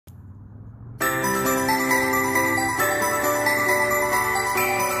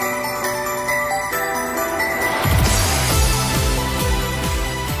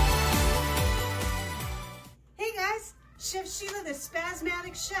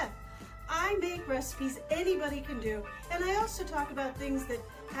I make recipes anybody can do, and I also talk about things that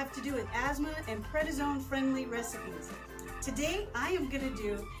have to do with asthma and prednisone-friendly recipes. Today, I am going to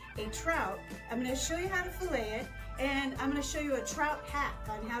do a trout. I'm going to show you how to fillet it, and I'm going to show you a trout hack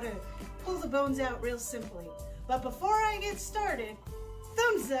on how to pull the bones out real simply. But before I get started,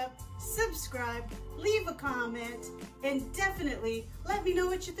 thumbs up, subscribe, leave a comment, and definitely let me know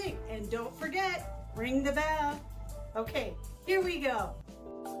what you think. And don't forget, ring the bell. Okay, here we go.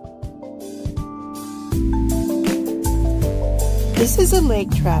 This is a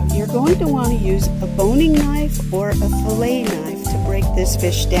lake trout. You're going to want to use a boning knife or a fillet knife to break this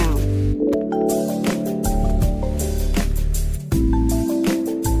fish down.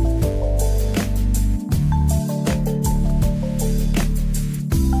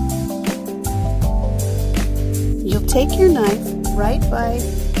 You'll take your knife right by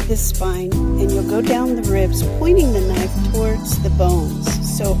the spine and you'll go down the ribs, pointing the knife towards the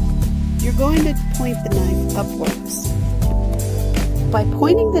bones. So you're going to point the knife upwards. By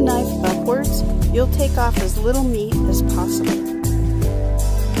pointing the knife upwards, you'll take off as little meat as possible.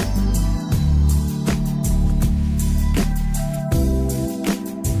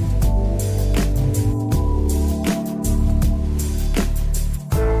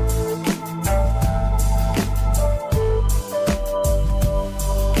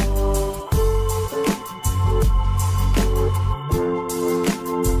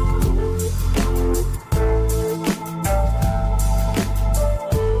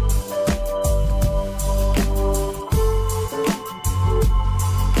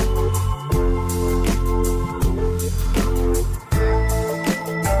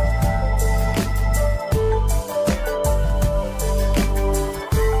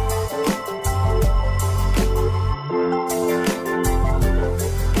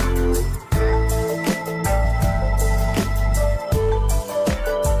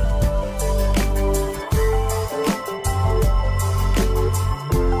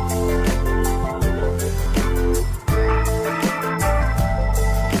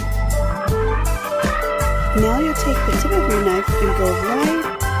 Now you'll take the tip of your knife and go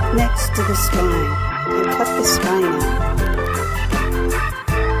right next to the spine and cut the spine out.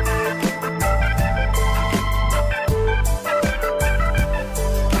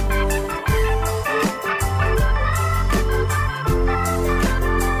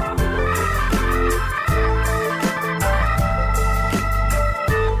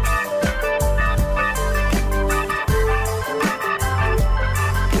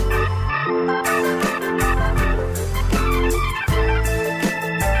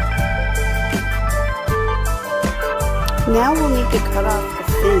 Now we'll need to cut off the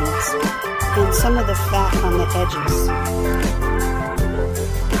fins and some of the fat on the edges.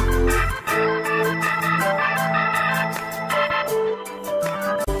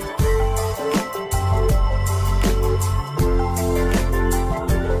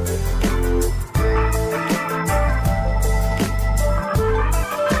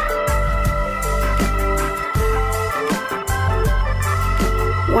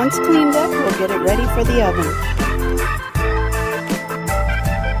 Once cleaned up, we'll get it ready for the oven.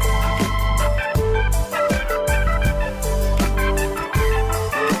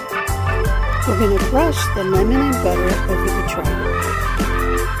 We're going to brush the lemon and butter over the trout.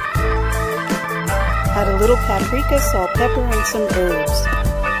 Add a little paprika, salt, pepper, and some herbs.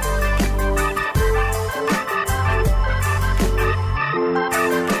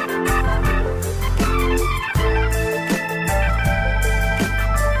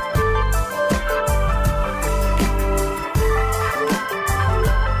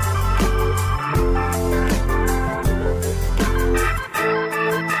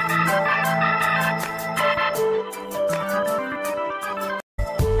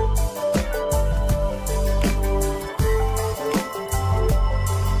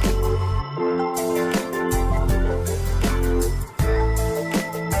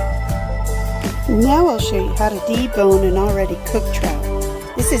 Now I'll show you how to debone an already cooked trout.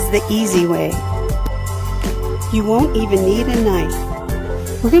 This is the easy way. You won't even need a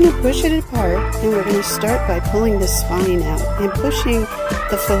knife. We're going to push it apart, and we're going to start by pulling the spine out and pushing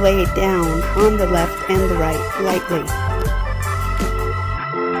the fillet down on the left and the right lightly.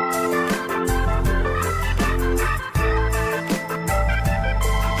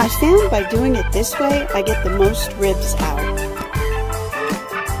 I found by doing it this way, I get the most ribs out.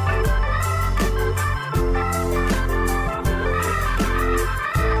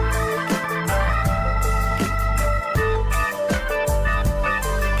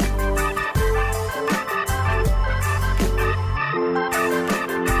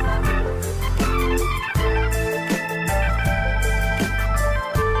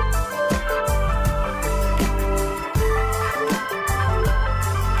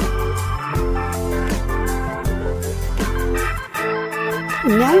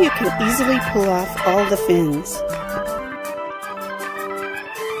 can easily pull off all the fins.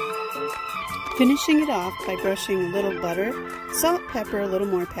 Finishing it off by brushing a little butter, salt, pepper, a little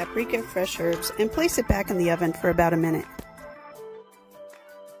more paprika, fresh herbs, and place it back in the oven for about a minute.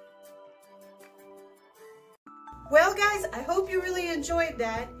 Well guys, I hope you really enjoyed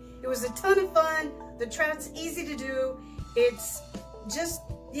that. It was a ton of fun. The trout's easy to do. It's just,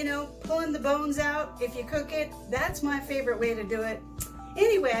 you know, pulling the bones out if you cook it. That's my favorite way to do it.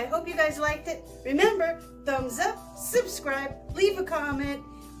 Anyway, I hope you guys liked it. Remember, thumbs up, subscribe, leave a comment,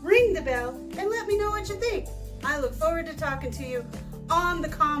 ring the bell, and let me know what you think. I look forward to talking to you on the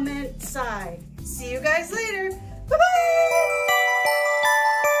comment side. See you guys later.